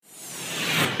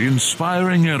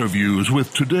Inspiring interviews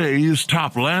with today's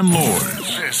top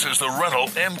landlords. This is the Rental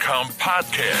Income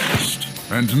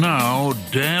Podcast. And now,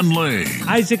 Dan Lane.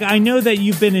 Isaac, I know that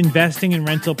you've been investing in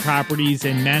rental properties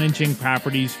and managing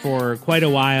properties for quite a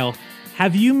while.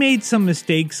 Have you made some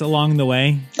mistakes along the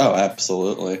way? Oh,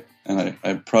 absolutely. And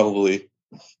I probably,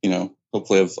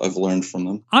 hopefully I've learned from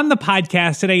them. On the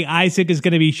podcast today, Isaac is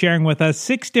going to be sharing with us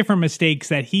 6 different mistakes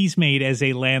that he's made as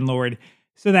a landlord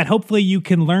so that hopefully you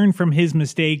can learn from his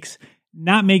mistakes,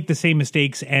 not make the same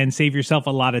mistakes, and save yourself a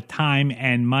lot of time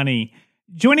and money.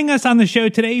 Joining us on the show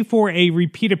today for a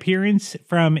repeat appearance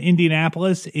from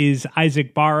Indianapolis is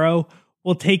Isaac Barrow.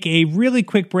 We'll take a really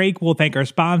quick break. We'll thank our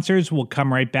sponsors. We'll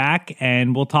come right back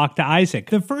and we'll talk to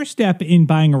Isaac. The first step in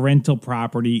buying a rental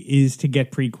property is to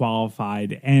get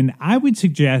pre-qualified. And I would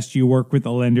suggest you work with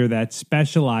a lender that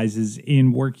specializes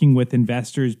in working with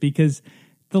investors, because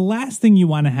the last thing you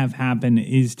want to have happen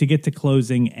is to get to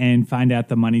closing and find out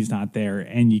the money's not there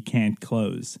and you can't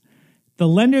close. The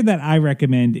lender that I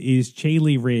recommend is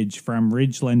Chaley Ridge from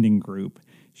Ridge Lending Group.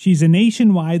 She's a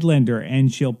nationwide lender,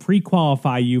 and she'll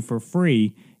pre-qualify you for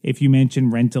free if you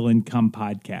mention Rental Income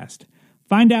Podcast.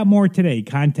 Find out more today.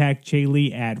 Contact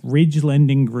Chaley at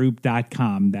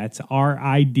ridgelendinggroup.com. That's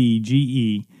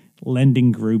RIDGE,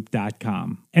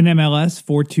 lendinggroup.com. NMLS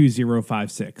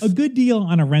 42056. A good deal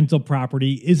on a rental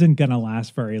property isn't going to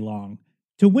last very long.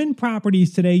 To win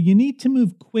properties today, you need to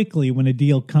move quickly when a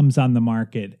deal comes on the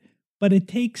market, but it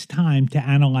takes time to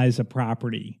analyze a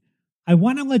property. I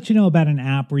want to let you know about an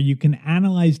app where you can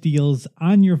analyze deals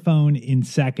on your phone in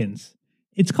seconds.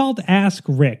 It's called Ask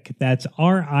Rick. That's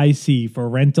RIC for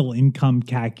Rental Income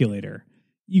Calculator.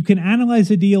 You can analyze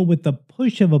a deal with the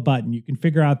push of a button. You can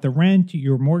figure out the rent,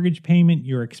 your mortgage payment,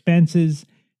 your expenses,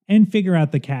 and figure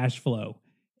out the cash flow.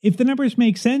 If the numbers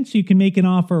make sense, you can make an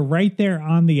offer right there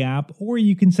on the app, or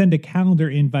you can send a calendar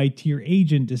invite to your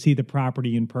agent to see the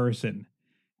property in person.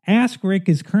 Ask Rick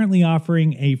is currently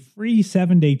offering a free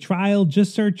 7-day trial.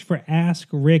 Just search for Ask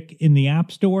Rick in the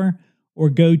App Store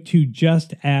or go to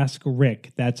Just Ask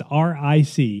Rick. That's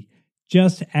RIC,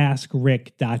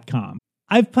 justaskrick.com.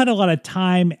 I've put a lot of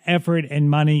time, effort,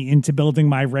 and money into building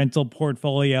my rental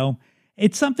portfolio.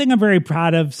 It's something I'm very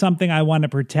proud of, something I want to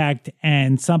protect,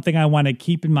 and something I want to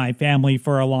keep in my family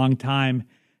for a long time.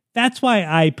 That's why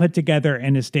I put together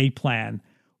an estate plan.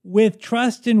 With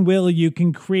Trust and Will, you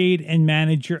can create and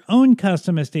manage your own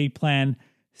custom estate plan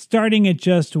starting at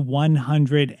just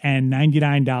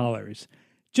 $199.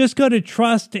 Just go to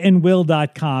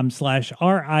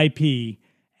trustandwill.com/RIP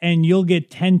and you'll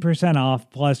get 10% off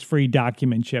plus free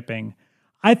document shipping.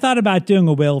 I thought about doing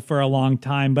a will for a long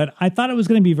time, but I thought it was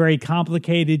going to be very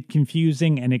complicated,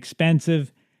 confusing, and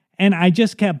expensive, and I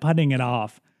just kept putting it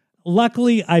off.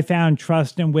 Luckily, I found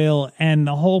Trust and Will, and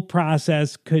the whole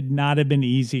process could not have been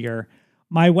easier.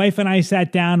 My wife and I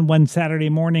sat down one Saturday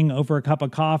morning over a cup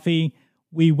of coffee.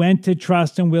 We went to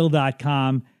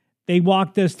trustandwill.com. They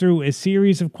walked us through a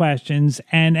series of questions,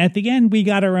 and at the end, we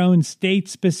got our own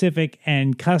state-specific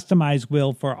and customized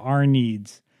will for our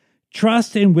needs.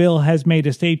 Trust and Will has made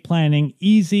estate planning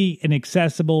easy and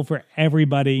accessible for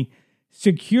everybody.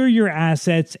 Secure your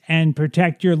assets and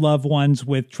protect your loved ones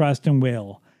with Trust and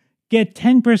Will. Get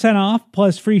 10% off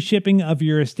plus free shipping of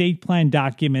your estate plan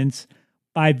documents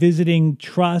by visiting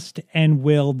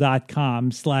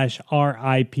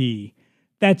trustandwill.com/RIP.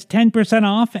 That's 10%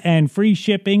 off and free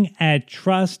shipping at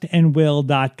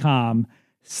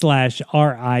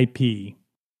trustandwill.com/RIP.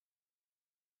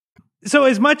 So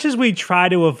as much as we try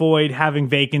to avoid having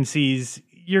vacancies,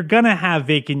 you're going to have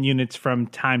vacant units from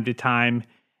time to time.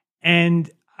 And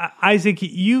Isaac,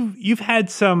 you've had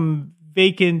some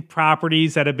vacant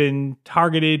properties that have been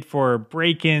targeted for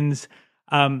break-ins.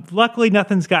 Luckily,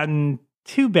 nothing's gotten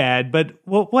too bad, but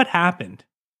what happened?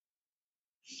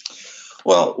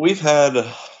 Well, we've had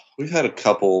a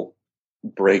couple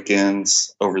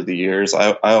break-ins over the years.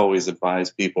 I always advise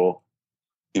people,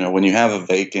 when you have a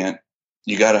vacant,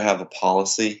 you got to have a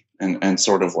policy and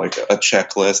sort of like a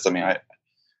checklist. I mean,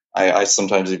 I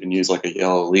sometimes even use like a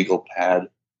yellow legal pad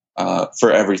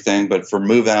for everything, but for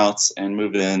move-outs and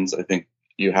move-ins, I think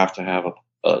you have to have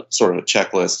a sort of a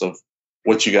checklist of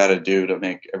what you got to do to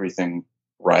make everything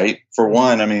right. For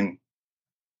one, I mean,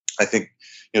 I think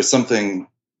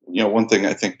one thing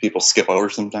I think people skip over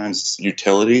sometimes is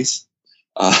utilities.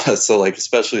 So like,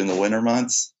 especially in the winter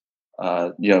months,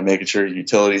 making sure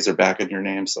utilities are back in your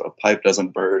name so a pipe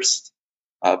doesn't burst.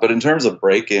 But in terms of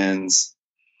break-ins,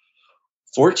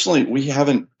 fortunately, we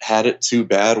haven't had it too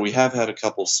bad. We have had a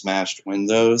couple smashed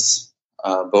windows,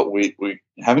 but we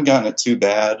haven't gotten it too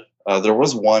bad. There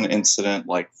was one incident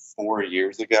like 4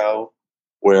 years ago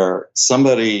where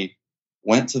somebody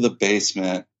went to the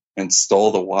basement and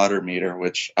stole the water meter,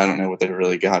 which I don't know what they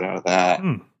really got out of that,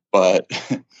 but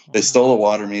they stole the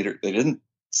water meter. They didn't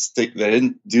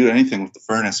do anything with the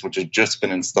furnace, which had just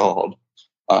been installed.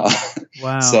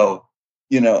 Wow. So,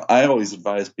 I always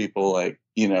advise people, like,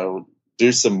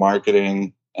 do some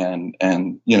marketing and,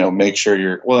 make sure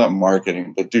you're, well, not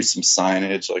marketing, but do some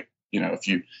signage. Like, if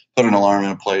you put an alarm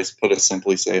in place, put a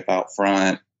Simply Safe out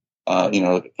front,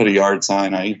 put a yard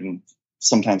sign.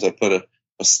 Sometimes I put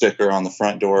a sticker on the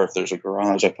front door. If there's a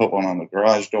garage, I put one on the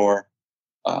garage door.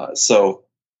 So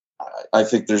I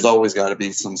think there's always got to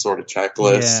be some sort of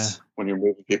checklist when you're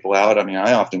moving people out. I mean,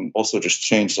 I often also just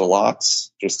change the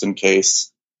locks just in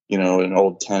case, an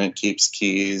old tenant keeps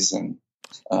keys. And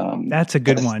that's a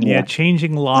good one. Yeah,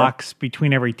 changing locks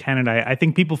between every tenant. I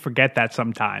think people forget that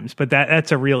sometimes, but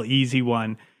that's a real easy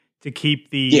one to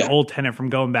keep the old tenant from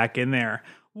going back in there.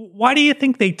 Why do you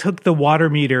think they took the water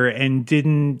meter and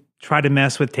didn't try to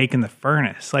mess with taking the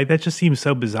furnace? Like, that just seems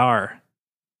so bizarre.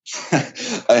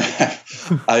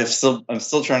 I'm still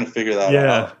trying to figure that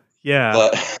out.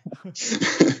 Yeah.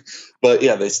 But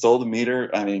yeah, they stole the meter.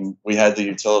 I mean, we had the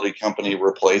utility company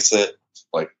replace it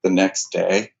like the next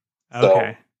day.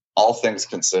 Okay. So all things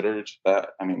considered,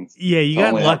 you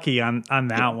got lucky on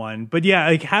that one. But yeah,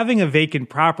 like having a vacant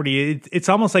property, it's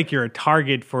almost like you're a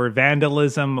target for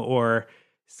vandalism or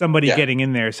somebody getting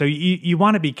in there. So you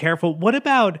want to be careful. What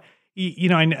about,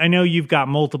 I know you've got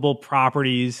multiple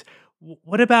properties.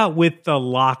 What about with the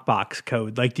lockbox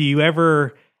code? Like, do you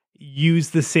ever use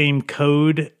the same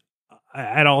code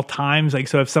at all times? Like,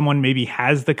 so if someone maybe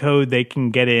has the code, they can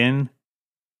get in?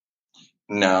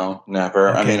 No, never.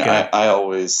 Okay, I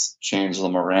always change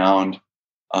them around,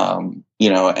 and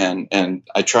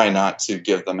I try not to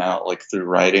give them out like through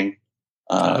writing.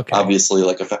 Obviously,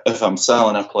 like if I'm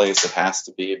selling a place, it has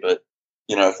to be, but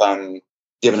if I'm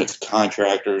giving it to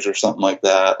contractors or something like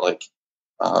that, like,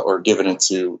 or giving it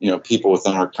to, people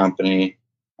within our company,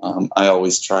 I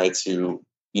always try to,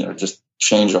 just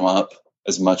change them up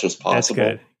as much as possible.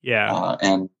 That's good. Yeah.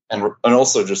 And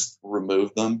also just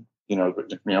remove them,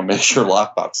 make sure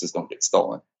lockboxes don't get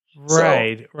stolen.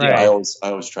 Right. So, right. Yeah,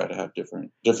 I always try to have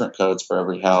different codes for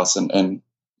every house and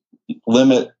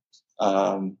limit,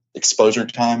 exposure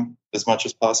time as much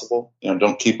as possible.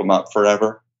 Don't keep them up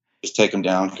forever. Just take them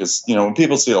down. Cause when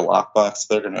people see a lockbox,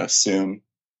 they're going to assume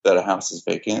that a house is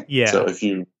vacant. Yeah. So if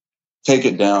you take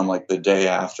it down like the day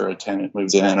after a tenant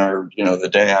moves in, or the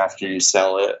day after you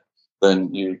sell it,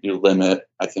 then you limit,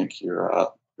 I think,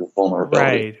 your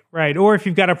vulnerability. Right. Or if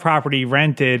you've got a property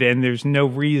rented and there's no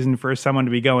reason for someone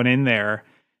to be going in there,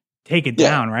 take it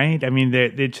down. Right. I mean,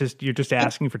 you're just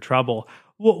asking for trouble.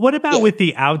 What about with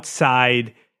the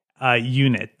outside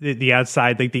unit, the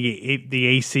outside, like the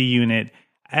AC unit?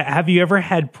 Have you ever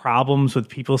had problems with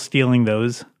people stealing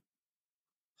those?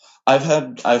 I've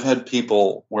had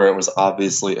people where it was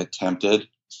obviously attempted,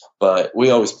 but we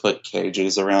always put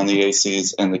cages around the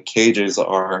ACs, and the cages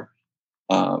are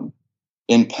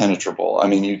impenetrable. I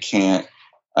mean, you can't.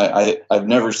 I've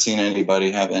never seen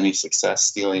anybody have any success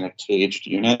stealing a caged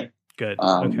unit. Good.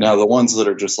 Okay. Now the ones that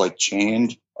are just like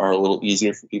chained are a little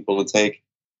easier for people to take,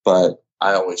 but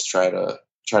I always try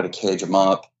to cage them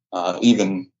up,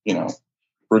 even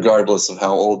regardless of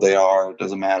how old they are. It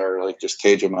doesn't matter. Like, just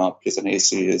cage them up, because an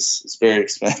AC is very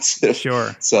expensive.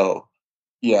 Sure. So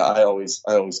yeah, I always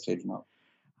cage them up.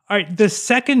 All right. The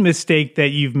second mistake that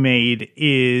you've made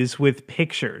is with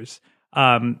pictures.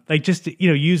 Like just,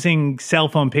 using cell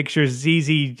phone pictures is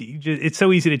easy. It's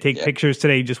so easy to take pictures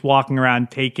today, just walking around,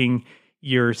 taking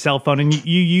your cell phone. And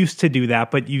you used to do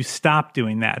that, but you stopped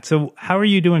doing that. So how are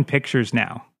you doing pictures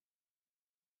now?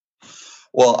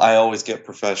 Well, I always get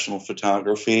professional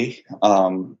photography.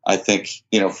 I think,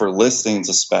 for listings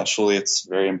especially, it's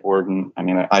very important. I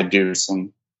mean, I do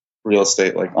some real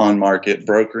estate, like on market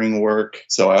brokering work.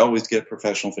 So I always get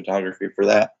professional photography for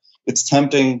that. It's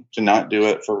tempting to not do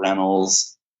it for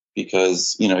rentals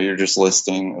because, you're just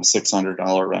listing a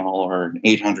 $600 rental or an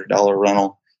 $800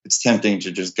 rental. It's tempting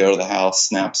to just go to the house,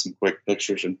 snap some quick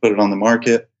pictures and put it on the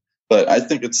market. But I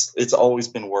think it's always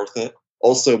been worth it.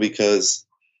 Also because,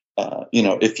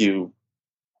 if you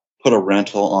put a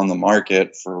rental on the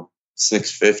market for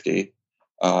 $650,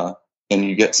 and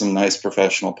you get some nice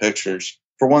professional pictures,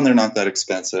 for one, they're not that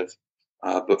expensive.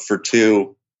 But for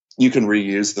two, you can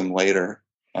reuse them later.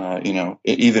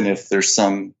 Even if there's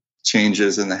some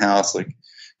changes in the house, like,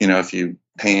 if you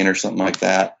paint or something like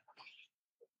that,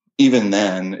 even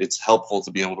then it's helpful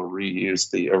to be able to reuse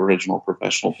the original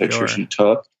professional pictures you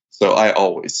took. So I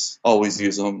always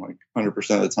use them like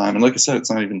 100% of the time. And like I said,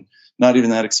 it's not even not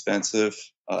even that expensive.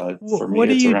 For me,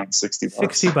 it's around $60.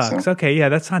 $60. So. Okay, yeah,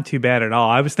 that's not too bad at all.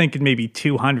 I was thinking maybe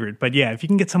 $200, but yeah, if you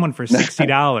can get someone for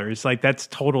 $60, like that's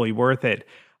totally worth it.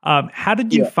 How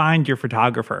did you find your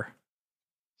photographer?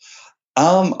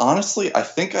 Honestly, I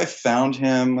think I found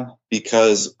him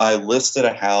because I listed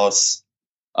a house.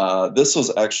 This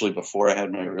was actually before I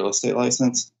had my real estate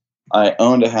license. I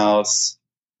owned a house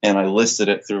and I listed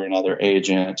it through another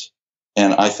agent,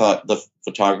 and I thought the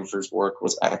photographer's work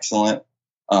was excellent.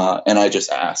 And I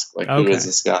just asked, like, who is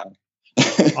this guy?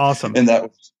 Awesome. And that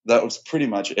was pretty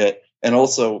much it. And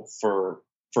also for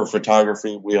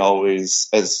photography, we always,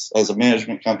 as a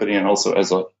management company and also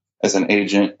as an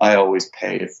agent, I always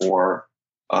pay for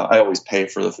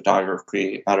the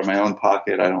photography out of my own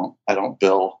pocket. I don't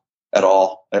bill at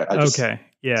all. I just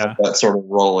that sort of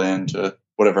roll into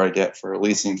whatever I get for a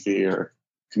leasing fee or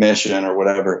commission or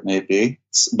whatever it may be.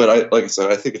 But like I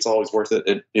said, I think it's always worth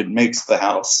it. It makes the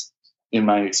house, in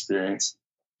my experience,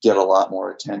 get a lot more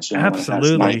attention.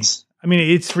 Absolutely. I mean,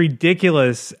 it's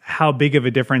ridiculous how big of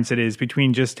a difference it is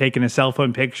between just taking a cell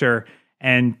phone picture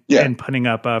and putting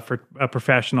up for a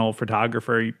professional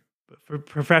photographer.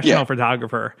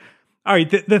 All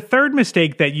right. The third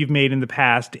mistake that you've made in the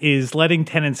past is letting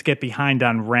tenants get behind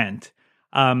on rent.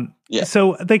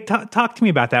 So talk to me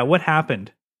about that. What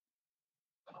happened?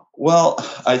 Well,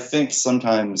 I think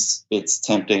sometimes it's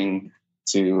tempting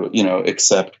to,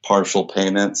 accept partial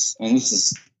payments. And this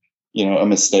is, a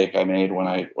mistake I made when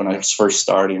I was first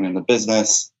starting in the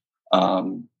business. I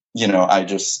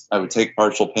would take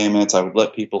partial payments. I would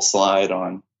let people slide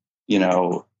on,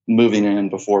 moving in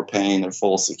before paying their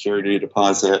full security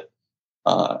deposit.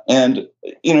 And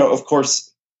of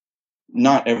course,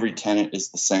 not every tenant is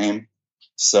the same.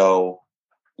 So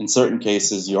in certain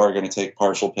cases, you are going to take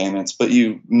partial payments, but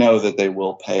you know that they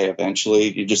will pay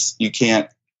eventually. You can't,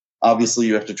 obviously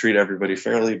you have to treat everybody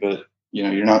fairly, but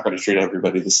you're not going to treat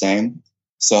everybody the same.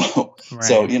 So,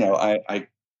 I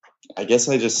guess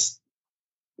I just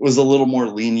was a little more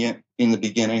lenient in the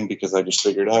beginning because I just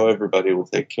figured, everybody will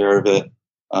take care of it.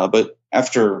 But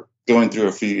after going through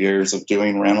a few years of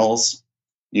doing rentals,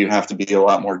 you have to be a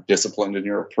lot more disciplined in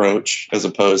your approach as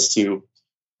opposed to,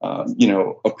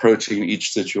 approaching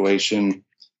each situation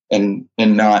and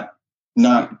not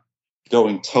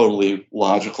going totally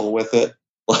logical with it.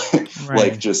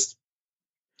 Like just,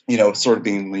 sort of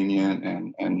being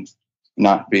lenient and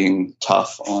not being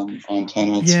tough on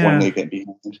tenants when they get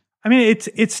behind. I mean,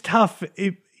 it's tough,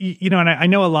 and I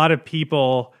know a lot of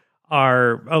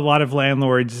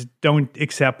landlords don't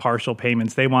accept partial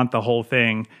payments. They want the whole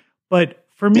thing. But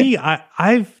for me,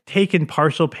 I've taken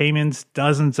partial payments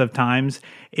dozens of times.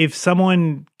 If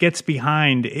someone gets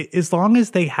behind, as long as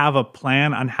they have a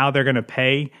plan on how they're going to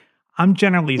pay, I'm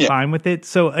generally fine with it.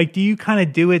 So do you kind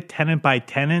of do it tenant by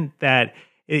tenant that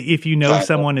if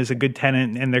someone is a good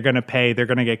tenant and they're going to pay, they're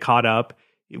going to get caught up?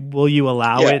 Will you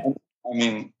allow it? I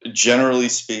mean, generally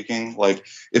speaking, like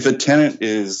if a tenant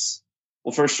is,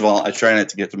 well, first of all, I try not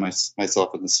to get to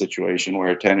myself in the situation where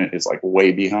a tenant is like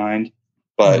way behind.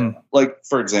 But like,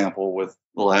 for example, with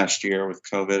the last year with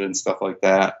COVID and stuff like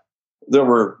that, there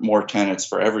were more tenants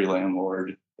for every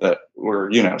landlord that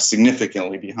were,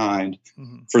 significantly behind.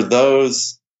 For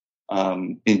those,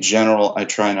 in general, I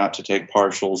try not to take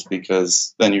partials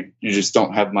because then you just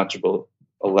don't have much of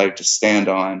a leg to stand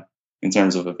on in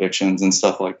terms of evictions and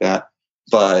stuff like that.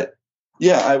 But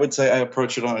I would say I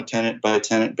approach it on a tenant by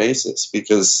tenant basis,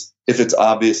 because if it's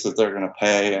obvious that they're going to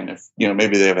pay, and if,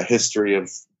 maybe they have a history of,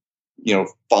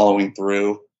 following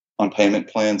through on payment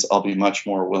plans, I'll be much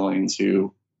more willing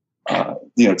to,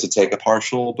 to take a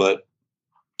partial. But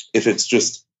if it's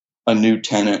just a new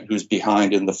tenant who's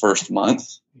behind in the first month,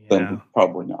 then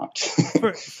probably not.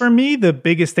 for me, the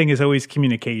biggest thing is always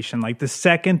communication. Like the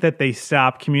second that they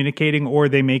stop communicating or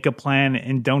they make a plan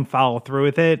and don't follow through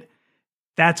with it,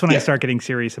 that's when I start getting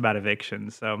serious about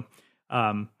evictions. So,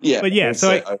 I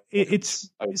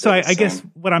guess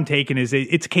what I'm taking is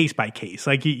it's case by case.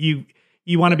 Like you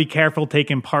want to be careful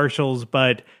taking partials,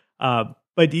 but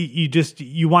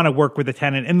you want to work with the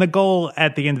tenant, and the goal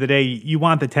at the end of the day, you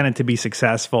want the tenant to be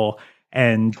successful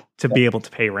and to be able to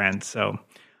pay rent. So,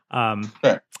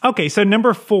 okay. So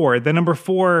the number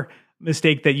four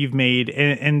mistake that you've made,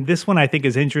 and this one I think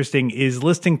is interesting, is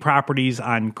listing properties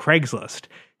on Craigslist.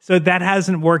 So that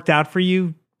hasn't worked out for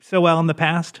you so well in the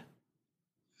past?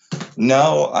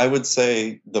 No, I would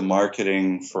say the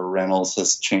marketing for rentals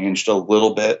has changed a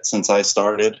little bit since I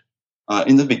started.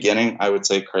 In the beginning, I would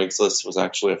say Craigslist was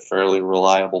actually a fairly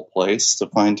reliable place to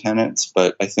find tenants.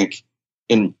 But I think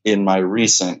in my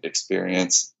recent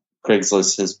experience,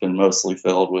 Craigslist has been mostly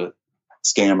filled with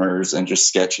scammers and just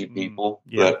sketchy people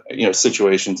Yeah. that,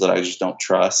 situations that I just don't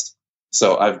trust.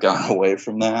 So I've gone away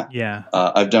from that. Yeah.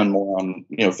 I've done more on,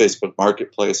 Facebook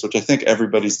Marketplace, which I think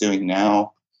everybody's doing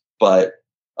now. But,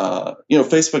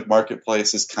 Facebook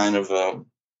Marketplace is kind of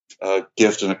a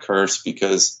gift and a curse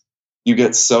because you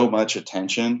get so much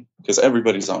attention because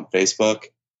everybody's on Facebook.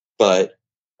 But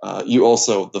you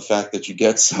also, the fact that you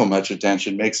get so much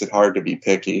attention makes it hard to be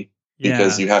picky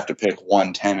because you have to pick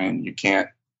one tenant. You can't,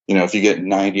 if you get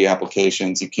 90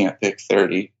 applications, you can't pick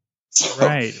 30. So,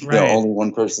 right. only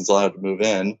one person's allowed to move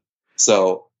in.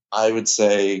 So I would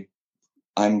say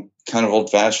I'm kind of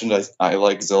old fashioned. I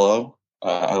like Zillow.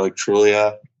 I like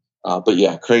Trulia. But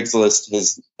yeah, Craigslist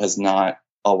has not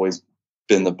always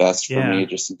been the best for me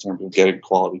just in terms of getting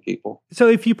quality people. So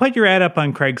if you put your ad up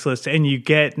on Craigslist and you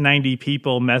get 90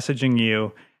 people messaging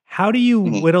you, how do you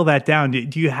whittle that down?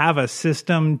 Do you have a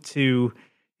system to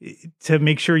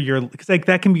make sure because like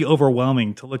that can be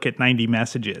overwhelming to look at 90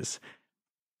 messages.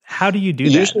 How do you do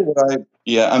that?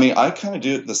 Usually I kind of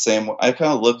do it the same way. I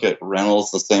kind of look at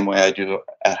rentals the same way I do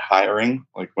at hiring.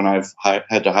 Like when I've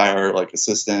had to hire like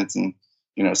assistants and,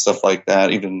 stuff like that,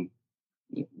 even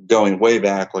going way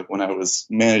back, like when I was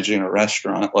managing a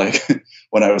restaurant, like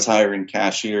when I was hiring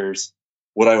cashiers,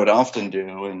 what I would often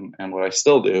do and what I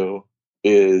still do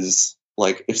is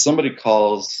like if somebody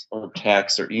calls or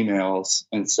texts or emails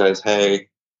and says, hey,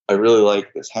 I really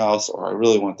like this house or I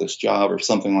really want this job or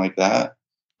something like that.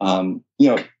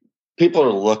 People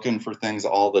are looking for things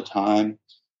all the time,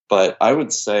 but I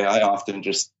would say I often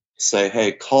just say,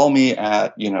 hey, call me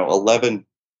at,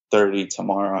 11:30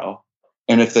 tomorrow.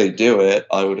 And if they do it,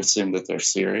 I would assume that they're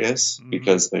serious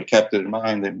because they kept it in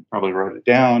mind. They probably wrote it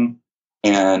down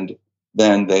and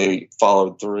then they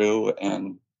followed through.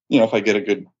 And, if I get a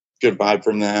good vibe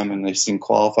from them and they seem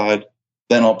qualified,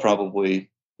 then I'll probably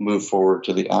move forward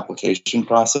to the application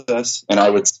process. And I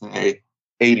would say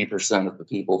 80% of the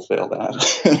people fail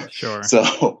that. Sure.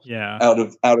 So out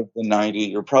of the 90,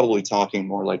 you're probably talking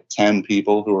more like 10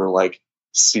 people who are like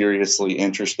seriously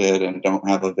interested and don't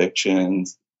have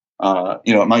evictions.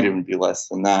 It might even be less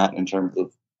than that in terms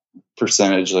of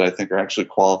percentage that I think are actually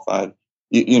qualified.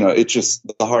 It's just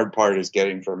the hard part is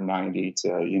getting from 90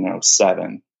 to,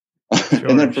 7. Sure,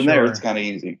 and then from there, it's kind of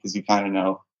easy because you kind of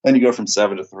know. Then you go from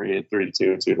 7 to 3, 3 to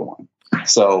 2, 2 to 1.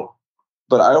 So,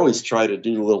 but I always try to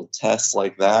do little tests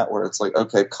like that where it's like,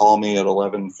 okay, call me at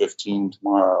 11:15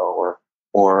 tomorrow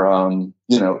or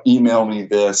email me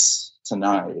this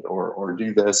tonight or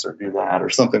do this or do that or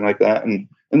something like that. And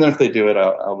then if they do it,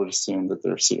 I would assume that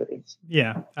they're serious.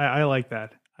 Yeah, I like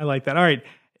that. I like that. All right.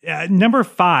 Number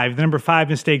 5, the number 5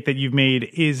 mistake that you've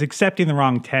made is accepting the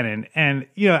wrong tenant. And,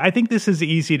 I think this is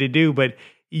easy to do, but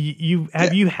you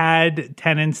had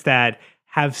tenants that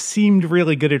have seemed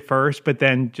really good at first, but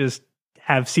then just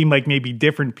have seemed like maybe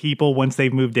different people once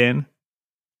they've moved in?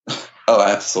 Oh,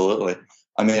 absolutely.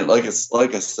 I mean, like I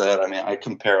said, I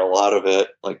compare a lot of it,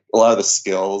 like a lot of the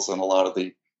skills and a lot of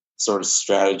the sort of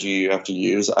strategy you have to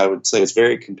use. I would say it's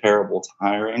very comparable to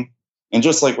hiring. And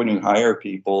just like when you hire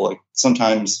people, like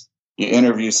sometimes you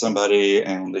interview somebody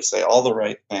and they say all the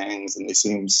right things and they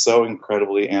seem so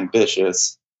incredibly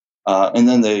ambitious. And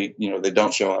then they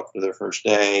don't show up for their first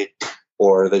day,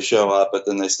 or they show up, but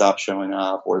then they stop showing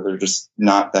up, or they're just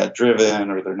not that driven,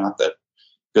 or they're not that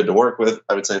good to work with.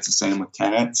 I would say it's the same with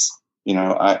tenants.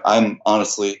 I'm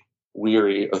honestly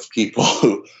weary of people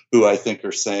who I think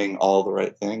are saying all the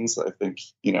right things. I think,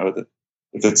 that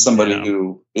if it's somebody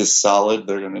who is solid,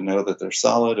 they're going to know that they're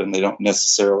solid and they don't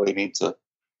necessarily need to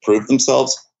prove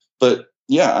themselves. But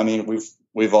yeah,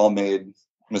 we've all made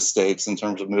mistakes in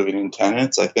terms of moving in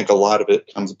tenants. I think a lot of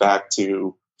it comes back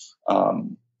to,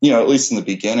 at least in the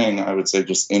beginning, I would say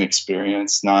just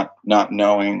inexperience, not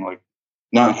knowing, like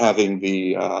not having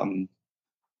the, I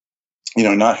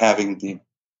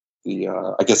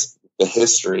guess the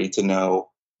history to know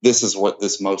this is what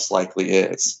this most likely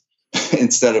is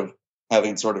instead of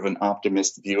having sort of an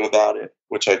optimist view about it,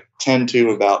 which I tend to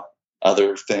about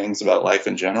other things about life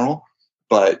in general.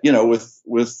 But,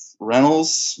 with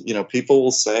rentals, people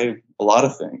will say a lot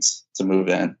of things to move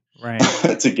in, right,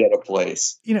 to get a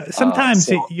place. Sometimes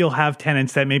you'll have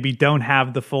tenants that maybe don't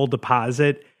have the full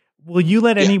deposit. Will you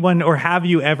let anyone, or have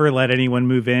you ever let anyone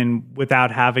move in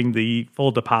without having the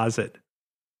full deposit?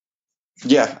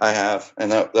 Yeah, I have.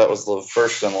 And that was the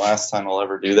first and last time I'll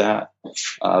ever do that.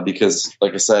 Because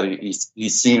like I said, he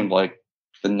seemed like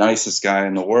the nicest guy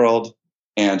in the world.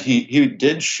 And he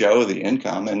did show the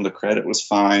income and the credit was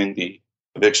fine. The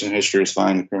eviction history was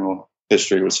fine. The criminal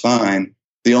history was fine.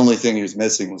 The only thing he was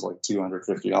missing was like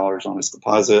 $250 on his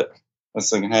deposit. I was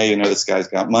thinking, hey, this guy's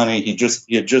got money. He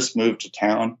had just moved to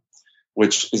town.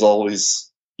 which is always,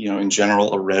 in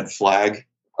general, a red flag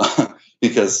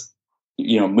because,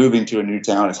 moving to a new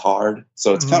town is hard.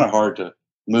 So it's kind of hard to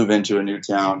move into a new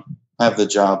town, have the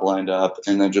job lined up,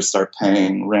 and then just start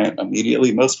paying rent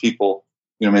immediately. Most people,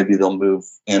 maybe they'll move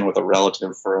in with a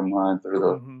relative for a month,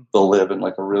 or they'll live in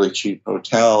like a really cheap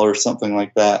hotel or something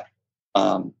like that.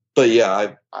 But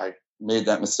yeah, I made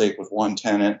that mistake with one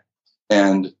tenant,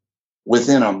 and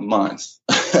within a month,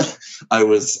 I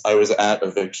was at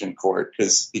eviction court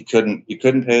because he couldn't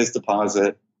pay his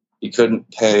deposit. He couldn't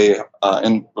pay,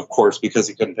 and of course, because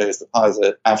he couldn't pay his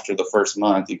deposit after the first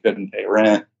month, he couldn't pay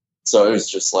rent. So it was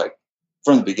just like,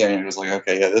 from the beginning, it was like,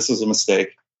 okay, yeah, this was a mistake.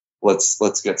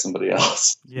 Let's get somebody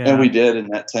else. Yeah. And we did.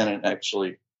 And that tenant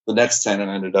actually, the next tenant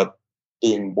ended up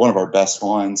being one of our best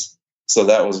ones. So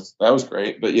that was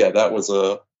great. But yeah, that was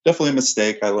definitely a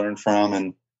mistake I learned from.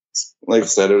 And like I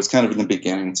said, it was kind of in the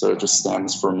beginning. So it just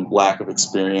stems from lack of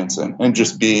experience and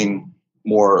just being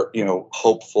more,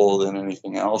 hopeful than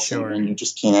anything else. Sure. And you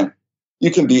just can't, you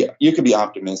can be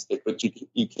optimistic, but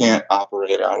you can't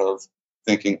operate out of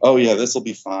thinking, oh yeah, this will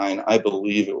be fine. I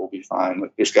believe it will be fine.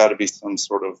 Like there's got to be some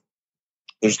sort of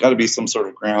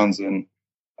grounds in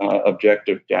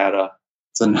objective data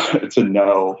to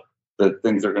know that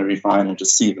things are going to be fine and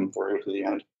just see them through to the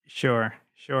end. Sure.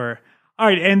 All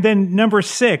right. And then number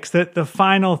 6, the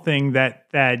final thing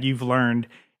that you've learned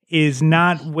is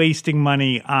not wasting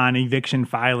money on eviction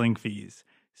filing fees.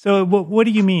 So what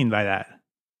do you mean by that?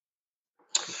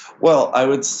 Well, I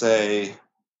would say,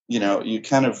 I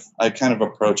kind of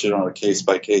approach it on a case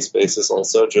by case basis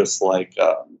also, just like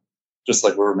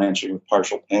we were mentioning with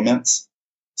partial payments.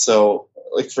 So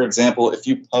like, for example, if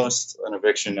you post an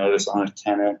eviction notice on a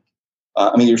tenant,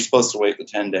 you're supposed to wait the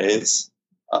 10 days.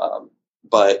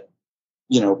 But,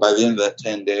 by the end of that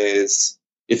 10 days,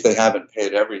 if they haven't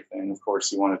paid everything, of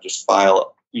course, you want to just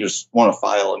file. You just want to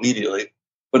file immediately.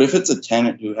 But if it's a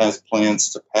tenant who has plans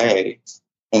to pay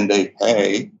and they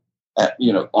pay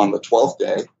on the 12th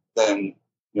day, then,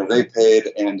 they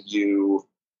paid and you,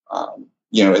 and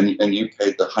you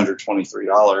paid the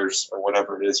 $123 or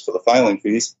whatever it is for the filing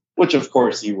fees, which of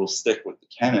course you will stick with the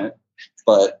tenant.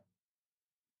 But,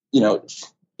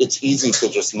 it's easy to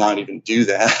just not even do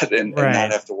that and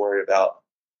not have to worry about,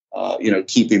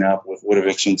 keeping up with what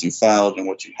evictions you filed and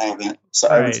what you haven't. So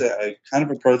I would say I kind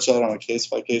of approach that on a case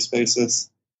by case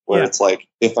basis, where it's like,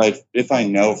 if I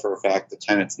know for a fact the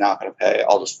tenant's not going to pay,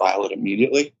 I'll just file it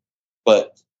immediately.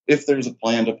 But if there's a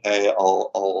plan to pay,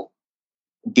 I'll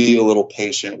be a little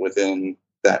patient within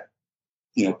that,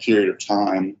 period of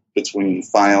time between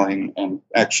filing and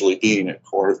actually being at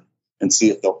court and see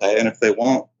if they'll pay. And if they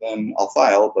won't, then I'll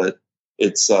file. But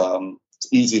it's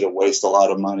easy to waste a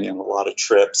lot of money and a lot of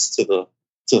trips to the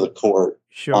court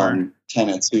on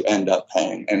tenants who end up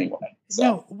paying anyway. So.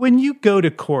 Now, when you go to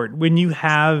court, when you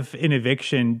have an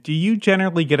eviction, do you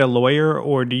generally get a lawyer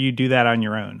or do you do that on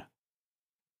your own?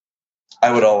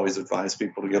 I would always advise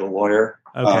people to get a lawyer.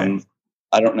 Okay.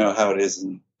 I don't know how it is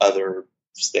in other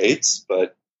states,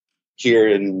 but here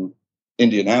in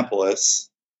Indianapolis,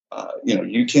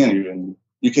 you can't even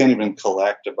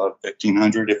collect above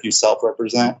 $1,500 if you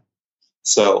self-represent.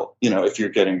 So, if you're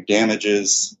getting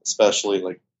damages, especially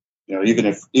like, even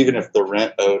if the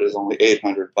rent owed is only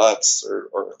 $800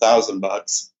 or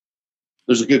 $1,000,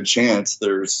 there's a good chance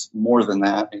there's more than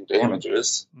that in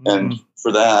damages. Mm-hmm. And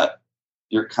for that,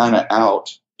 you're kind of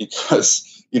out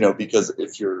because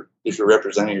if you're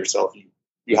representing yourself,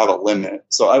 you have a limit.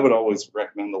 So I would always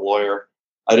recommend the lawyer.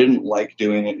 I didn't like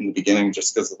doing it in the beginning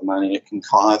just because of the money it can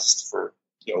cost for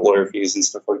lawyer fees and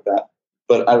stuff like that.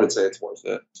 But I would say it's worth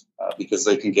it because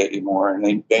they can get you more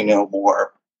and they know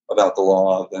more about the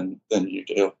law than you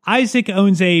do. Isaac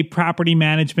owns a property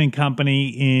management company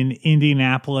in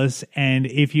Indianapolis. And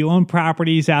if you own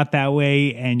properties out that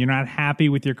way and you're not happy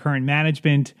with your current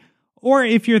management, or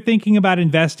if you're thinking about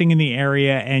investing in the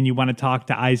area and you want to talk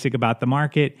to Isaac about the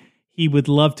market, he would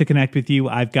love to connect with you.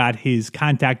 I've got his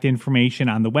contact information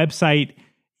on the website.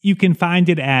 You can find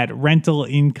it at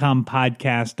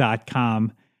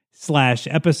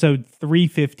rentalincomepodcast.com/episode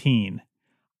 315.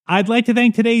 I'd like to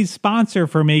thank today's sponsor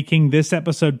for making this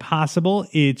episode possible.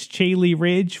 It's Chaley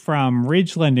Ridge from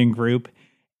Ridge Lending Group.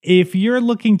 If you're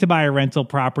looking to buy a rental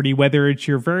property, whether it's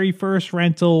your very first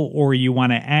rental or you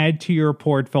want to add to your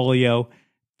portfolio,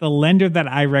 the lender that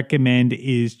I recommend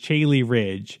is Chaley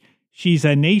Ridge. She's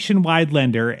a nationwide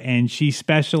lender and she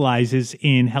specializes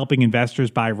in helping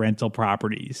investors buy rental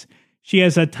properties. She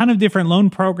has a ton of different loan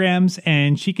programs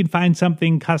and she can find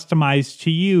something customized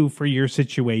to you for your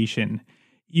situation.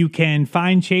 You can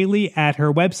find Chaley at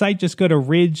her website. Just go to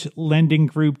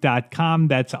ridgelendinggroup.com.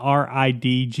 That's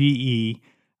RIDGE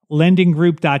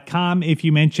lendinggroup.com. If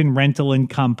you mention Rental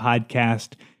Income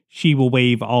Podcast, she will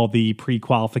waive all the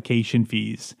pre-qualification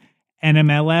fees.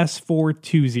 NMLS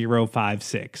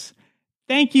 42056.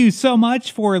 Thank you so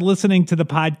much for listening to the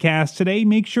podcast today.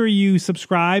 Make sure you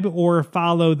subscribe or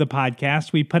follow the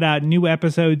podcast. We put out new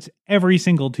episodes every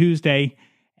single Tuesday.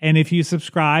 And if you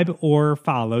subscribe or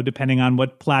follow, depending on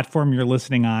what platform you're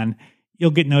listening on,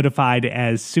 you'll get notified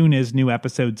as soon as new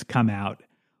episodes come out.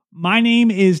 My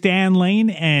name is Dan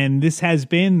Lane, and this has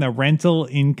been the Rental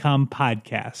Income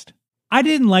Podcast. I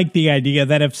didn't like the idea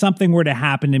that if something were to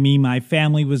happen to me, my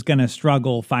family was going to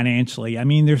struggle financially. I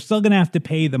mean, they're still going to have to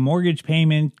pay the mortgage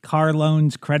payment, car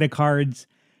loans, credit cards,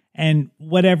 and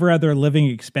whatever other living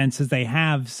expenses they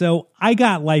have. So I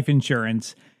got life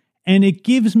insurance, and it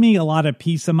gives me a lot of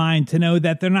peace of mind to know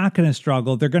that they're not going to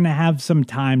struggle. They're going to have some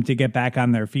time to get back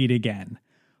on their feet again.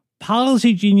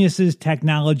 Policy Genius's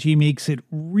technology makes it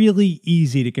really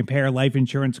easy to compare life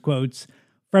insurance quotes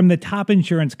from the top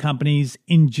insurance companies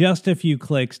in just a few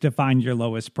clicks to find your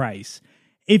lowest price.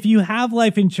 If you have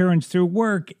life insurance through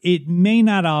work, it may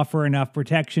not offer enough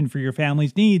protection for your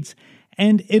family's needs,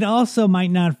 and it also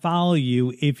might not follow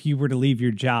you if you were to leave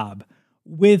your job.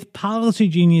 With Policy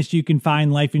Genius, you can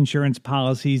find life insurance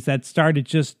policies that start at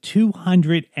just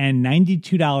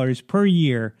 $292 per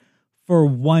year for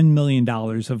 $1 million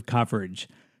of coverage.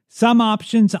 Some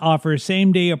options offer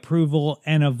same-day approval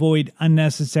and avoid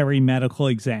unnecessary medical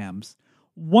exams.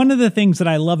 One of the things that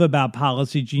I love about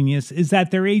Policy Genius is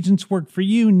that their agents work for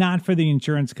you, not for the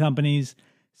insurance companies,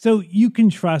 so you can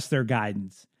trust their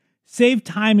guidance. Save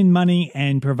time and money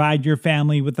and provide your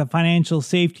family with a financial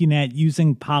safety net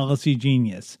using Policy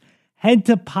Genius. Head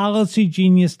to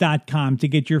policygenius.com to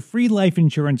get your free life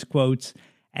insurance quotes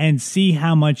and see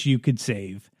how much you could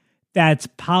save. That's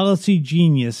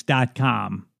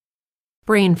policygenius.com.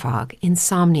 Brain fog,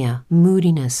 insomnia,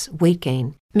 moodiness, weight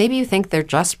gain. Maybe you think they're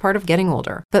just part of getting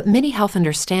older, but MIDI Health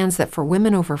understands that for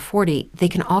women over 40, they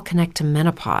can all connect to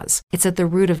menopause. It's at the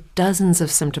root of dozens of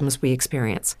symptoms we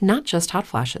experience, not just hot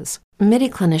flashes. MIDI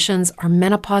clinicians are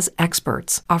menopause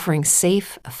experts, offering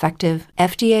safe, effective,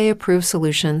 FDA-approved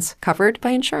solutions covered by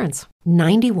insurance.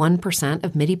 91%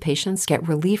 of MIDI patients get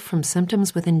relief from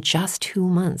symptoms within just 2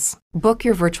 months. Book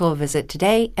your virtual visit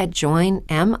today at joinmidi.com.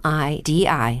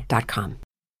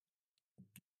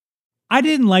 I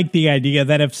didn't like the idea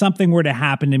that if something were to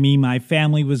happen to me, my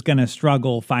family was going to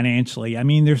struggle financially. I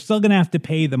mean, they're still going to have to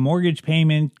pay the mortgage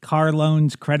payment, car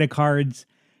loans, credit cards,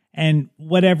 and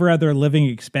whatever other living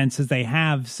expenses they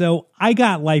have. So I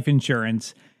got life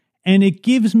insurance, and it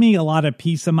gives me a lot of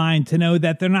peace of mind to know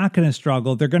that they're not going to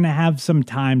struggle. They're going to have some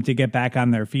time to get back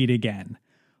on their feet again.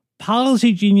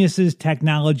 Policy Genius's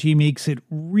technology makes it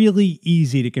really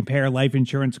easy to compare life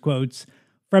insurance quotes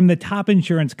from the top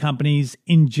insurance companies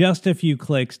in just a few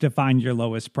clicks to find your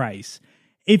lowest price.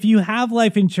 If you have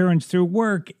life insurance through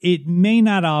work, it may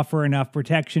not offer enough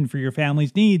protection for your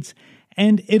family's needs,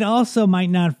 and it also might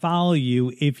not follow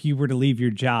you if you were to leave your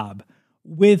job.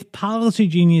 With Policy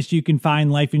Genius, you can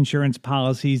find life insurance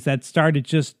policies that start at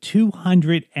just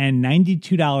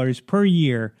 $292 per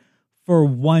year for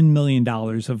 $1 million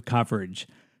of coverage.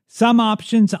 Some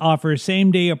options offer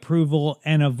same-day approval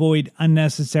and avoid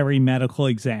unnecessary medical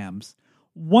exams.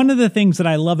 One of the things that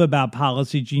I love about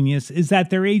Policy Genius is that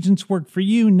their agents work for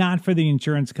you, not for the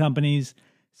insurance companies,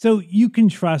 so you can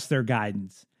trust their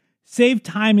guidance. Save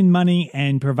time and money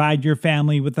and provide your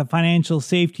family with a financial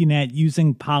safety net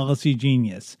using Policy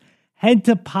Genius. Head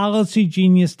to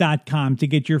policygenius.com to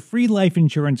get your free life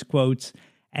insurance quotes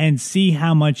and see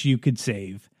how much you could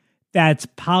save. That's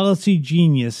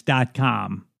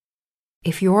policygenius.com.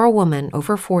 If you're a woman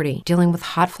over 40 dealing with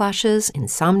hot flashes,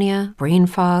 insomnia, brain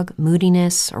fog,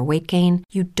 moodiness, or weight gain,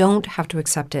 you don't have to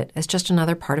accept it as just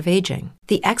another part of aging.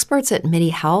 The experts at MIDI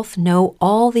Health know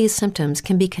all these symptoms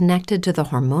can be connected to the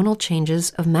hormonal changes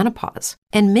of menopause,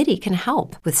 and MIDI can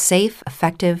help with safe,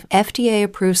 effective,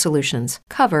 FDA-approved solutions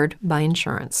covered by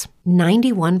insurance.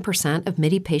 91% of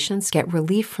MIDI patients get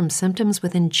relief from symptoms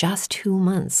within just 2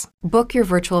 months. Book your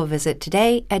virtual visit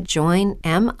today at joinmidi.com.